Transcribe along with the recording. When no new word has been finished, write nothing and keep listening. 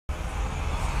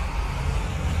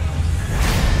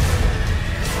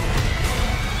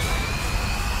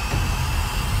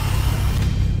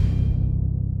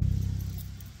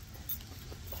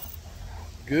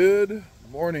Good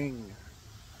morning.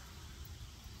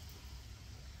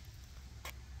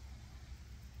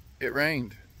 It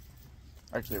rained.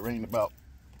 Actually, it rained about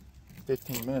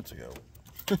 15 minutes ago.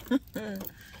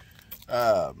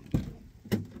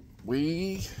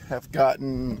 We have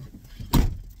gotten,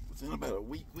 within about a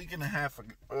week and a half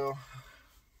ago, well,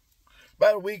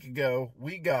 about a week ago,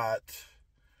 we got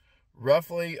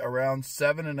roughly around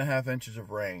 7.5 inches of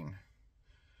rain.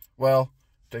 Well,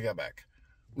 take that back.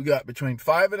 We got between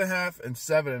 5.5 and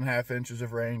 7.5 inches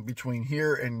of rain between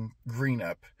here and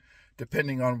Greenup,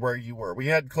 depending on where you were. We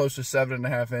had close to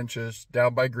 7.5 inches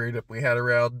down by Greenup. We had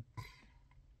around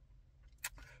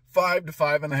 5 to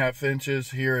 5.5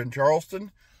 inches here in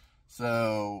Charleston.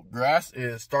 So grass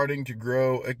is starting to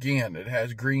grow again. It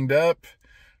has greened up.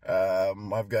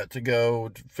 I've got to go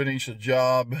to finish a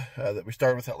job that we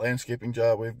started with, that landscaping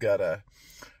job. We've got to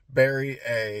bury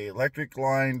a electric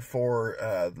line for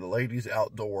the ladies'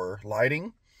 outdoor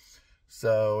lighting.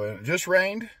 So, and it just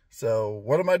rained. So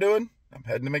what am I doing? I'm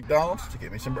heading to McDonald's to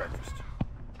get me some breakfast.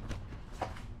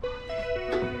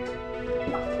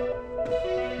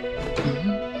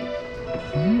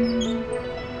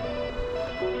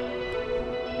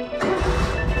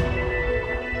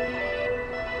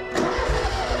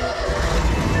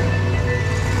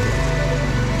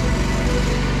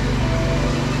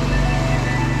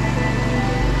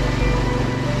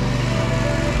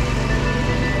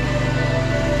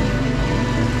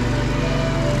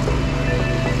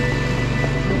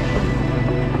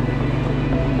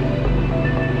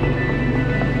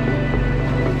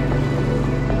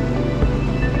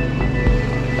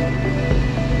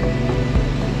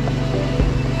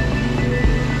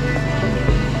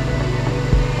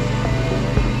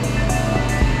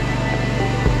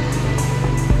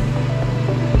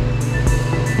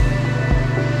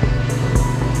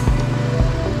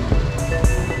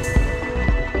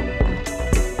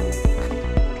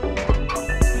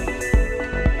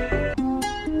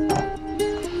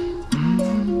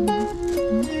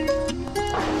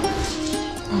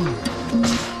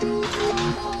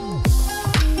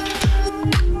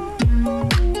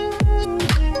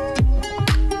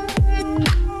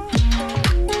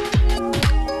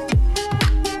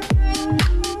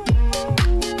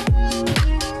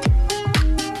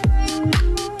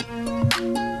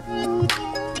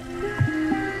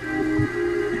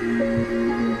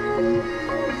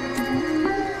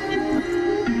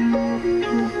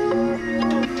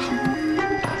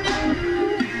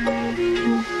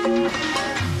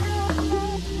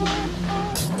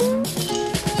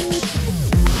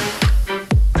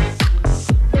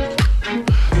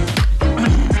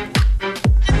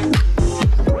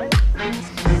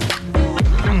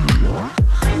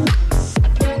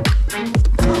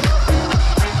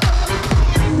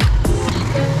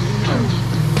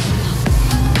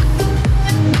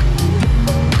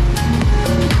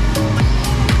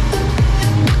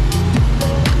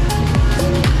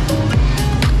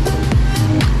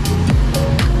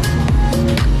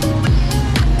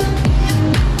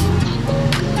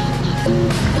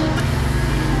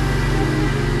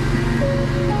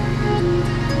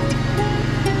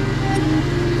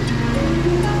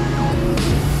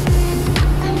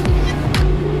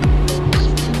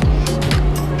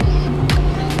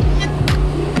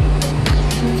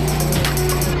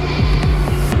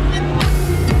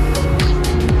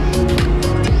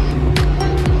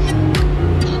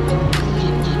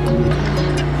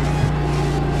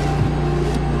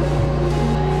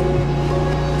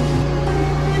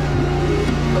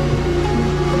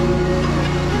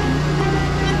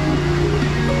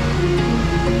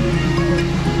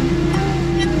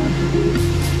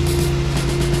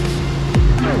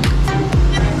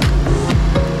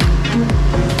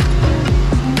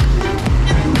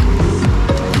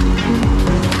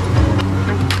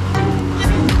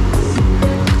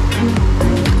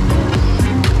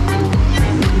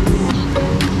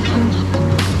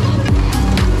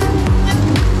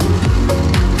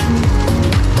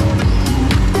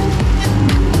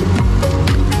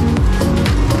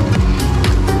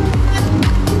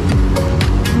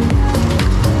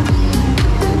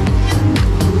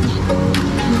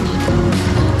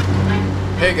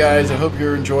 Hey guys, I hope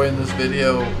you're enjoying this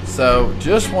video. So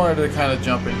just wanted to kind of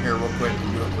jump in here real quick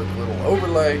and do a quick little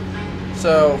overlay.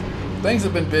 So things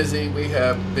have been busy. We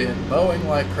have been mowing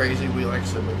like crazy. Like I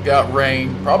said, we've got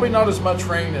rain, probably not as much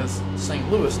rain as St.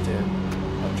 Louis did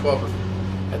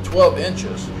at 12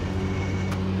 inches.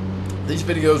 These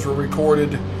videos were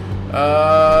recorded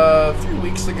a few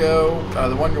weeks ago.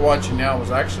 The one you're watching now was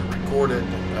actually recorded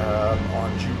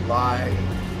on July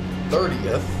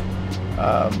 30th,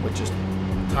 which is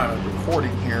time of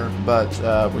recording here, but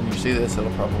when you see this,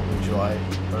 it'll probably be July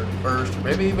 31st, or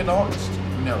maybe even August.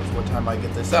 Who knows what time I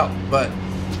get this out, but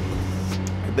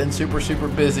I've been super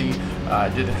busy. I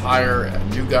did hire a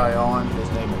new guy on.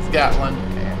 His name is Gatlin,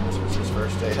 and this was his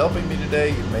first day helping me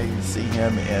today. You may see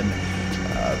him in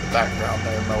the background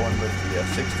there mowing with the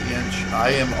 60-inch. I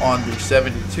am on the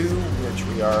 72, which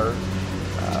we are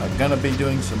going to be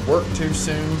doing some work to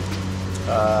soon.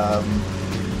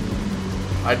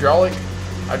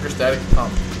 Hydrostatic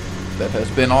pump that has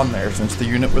been on there since the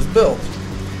unit was built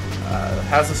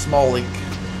has a small leak.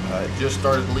 It just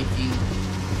started leaking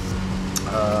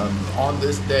on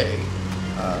this day,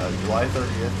 July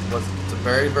 30th. It's a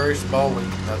very small leak,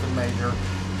 nothing major.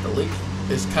 The leak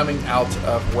is coming out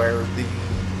of where the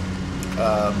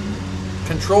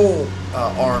control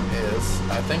arm is.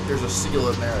 I think there's a seal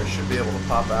in there. I should be able to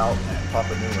pop out and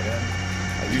pop a new one in.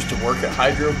 I used to work at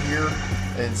Hydro Gear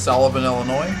in Sullivan,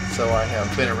 Illinois, so I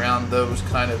have been around those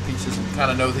kind of pieces and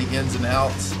kind of know the ins and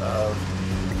outs of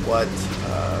what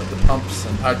the pumps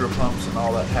and hydro pumps and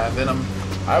all that have in them.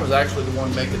 I was actually the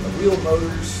one making the wheel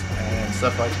motors and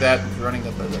stuff like that, running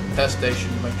up at the test station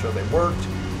to make sure they worked.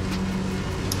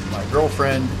 My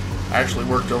girlfriend actually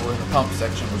worked over in the pump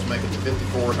section, was making the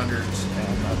 5400s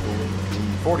and I believe the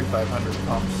 4500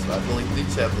 pumps. I believe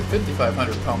these have the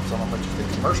 5500 pumps on them, which is the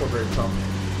commercial grade pump.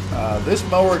 This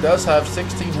mower does have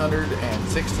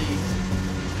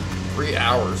 1,663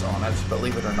 hours on it,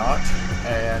 believe it or not,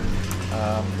 and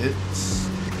it's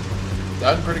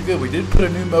done pretty good. We did put a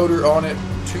new motor on it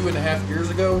 2.5 years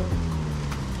ago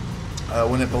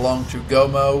when it belonged to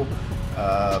GoMo.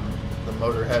 The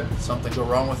motor had something go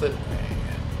wrong with it,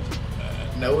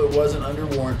 and no, it wasn't under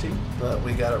warranty, but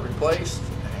we got it replaced.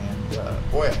 And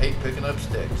boy, I hate picking up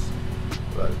sticks,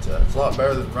 but it's a lot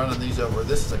better than running these over.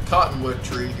 This is a cottonwood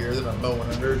tree here that I'm mowing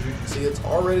under. As you can see, it's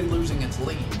already losing its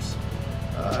leaves.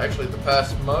 Actually, the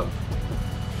past month,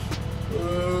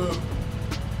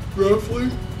 roughly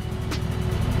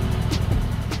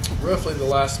the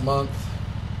last month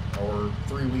or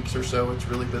 3 weeks or so, it's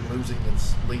really been losing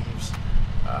its leaves.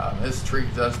 This tree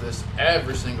does this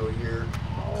every single year.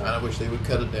 Kind of wish they would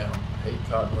cut it down. I hate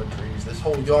cottonwood trees. This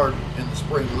whole yard in the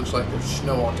spring looks like there's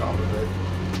snow on top of it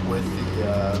with the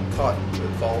cotton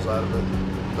that falls out of it.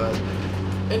 But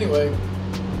anyway,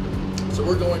 so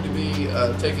we're going to be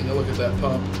taking a look at that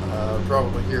pump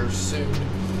probably here soon,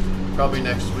 probably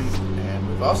next week. And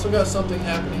we've also got something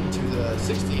happening to the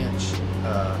 60-inch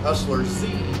Hustler Z.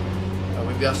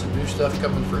 We've got some new stuff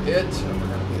coming for it, and we're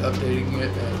going to be updating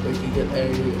it and making it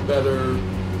a better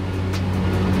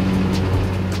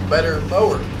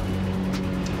mower.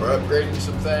 We're upgrading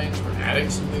some things, we're adding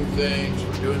some new things,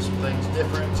 we're doing some things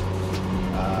different.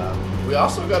 We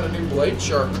also got a new blade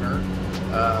sharpener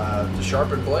to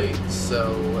sharpen blades,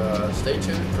 so stay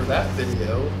tuned for that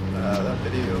video. That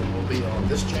video will be on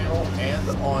this channel and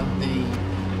on the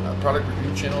product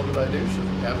review channel that I do, so if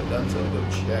you haven't done so, go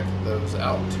check those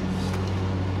out.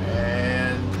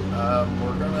 And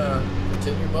we're gonna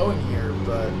continue mowing here,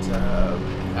 but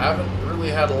haven't really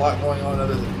had a lot going on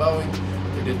other than mowing.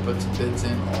 We did put some bids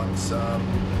in on some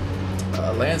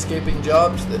landscaping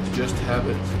jobs that just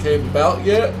haven't came about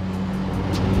yet,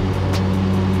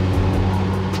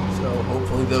 so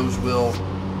hopefully those will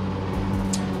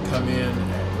come in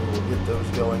and we will get those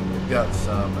going. We've got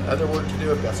some other work to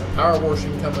do. I've got some power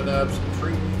washing coming up, some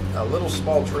tree, a little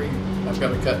small tree I've got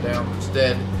to cut down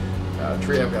instead.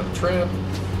 Tree I've got to trim,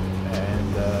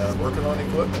 and working on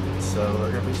equipment. So there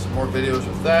are going to be some more videos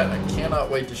with that. I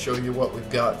cannot wait to show you what we've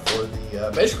got for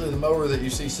the basically the mower that you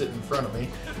see sitting in front of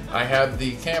me. I have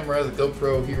the camera, the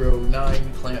GoPro Hero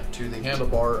 9, clamped to the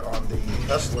handlebar on the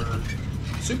Hustler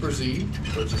Super Z,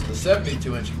 which is the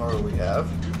 72-inch mower we have.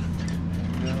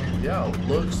 And, yeah,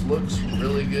 looks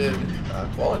really good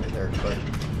quality there. But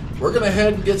we're going to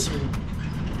head and get some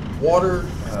water,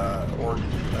 or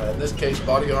in this case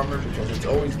body armor, because it's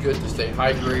always good to stay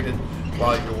hydrated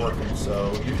while you're working.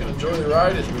 So you can enjoy the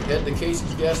ride as we head to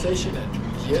Casey's gas station and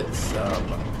get some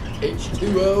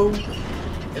H2O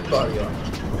and body armor.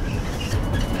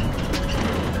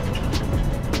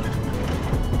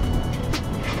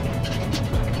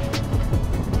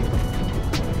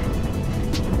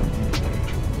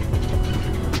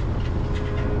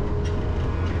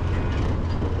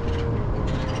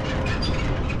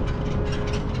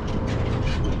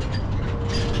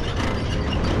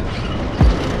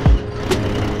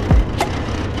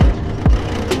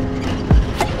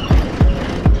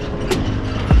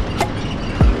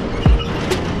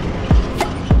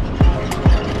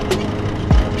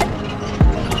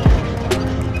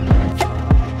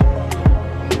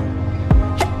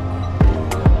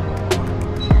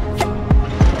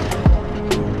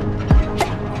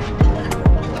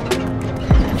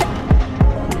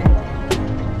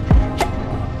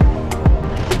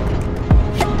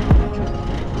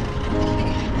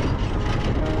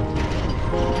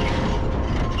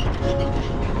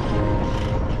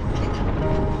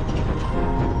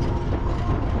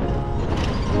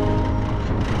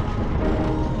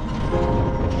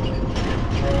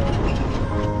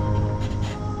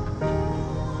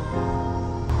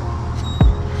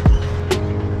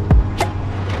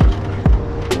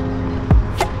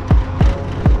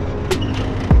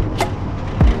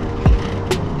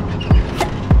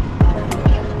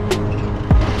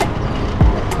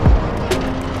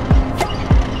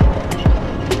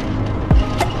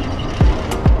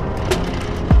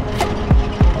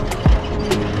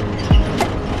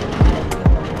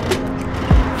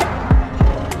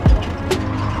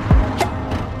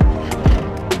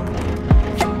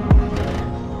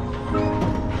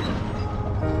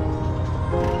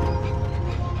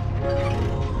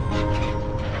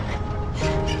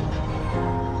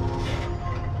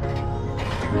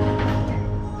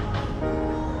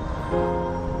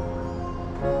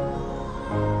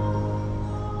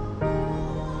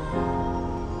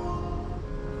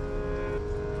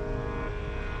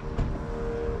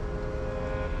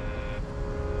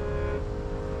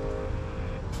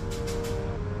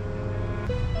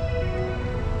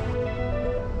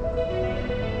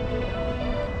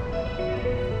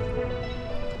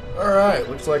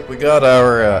 Alright, looks like we got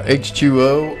our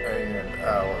H2O and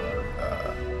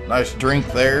our nice drink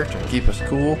there to keep us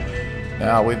cool.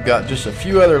 Now we've got just a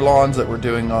few other lawns that we're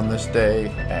doing on this day,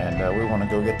 and we want to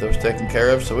go get those taken care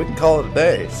of so we can call it a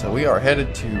day. So we are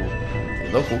headed to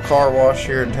the local car wash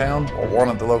here in town, or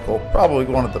probably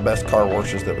one of the best car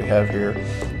washes that we have here,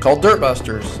 called Dirt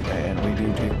Busters, and we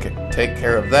do take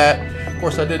care of that. Of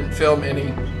course, I didn't film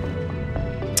any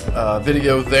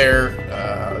video there.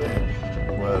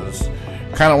 It was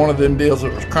kind of one of them deals.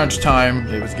 It was crunch time.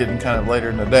 It was getting kind of later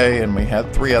in the day, and we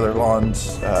had two other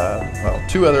lawns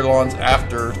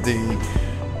after the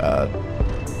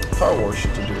car wash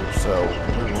to do. So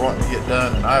we were wanting to get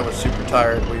done, and I was super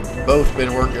tired. We've both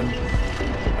been working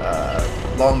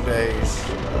long days,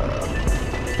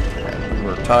 and we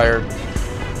were tired.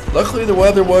 Luckily, the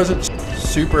weather wasn't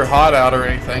super hot out or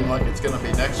anything like it's going to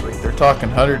be next week. They're talking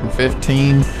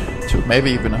 115 to maybe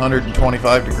even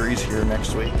 125 degrees here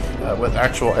next week, with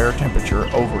actual air temperature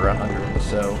over 100.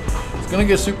 So it's going to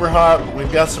get super hot.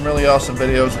 We've got some really awesome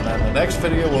videos, and then the next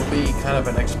video will be kind of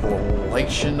an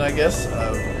exploration, I guess,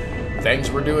 of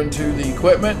things we're doing to the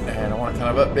equipment, and I want to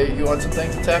kind of update you on some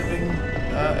things that's happening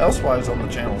elsewise on the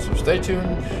channel. So stay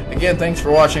tuned. Again, thanks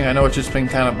for watching. I know it's just been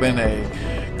kind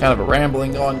of a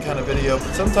rambling on kind of video,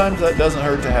 but sometimes that doesn't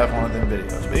hurt to have one of them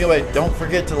videos. But anyway, don't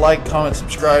forget to like, comment,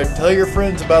 subscribe, tell your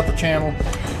friends about the channel.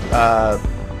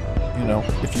 You know,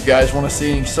 if you guys want to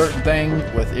see any certain thing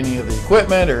with any of the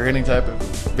equipment or any type of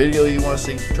video you want to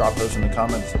see, drop those in the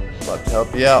comments. I'd love to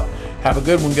help you out. Have a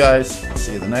good one, guys.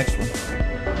 See you in the next one.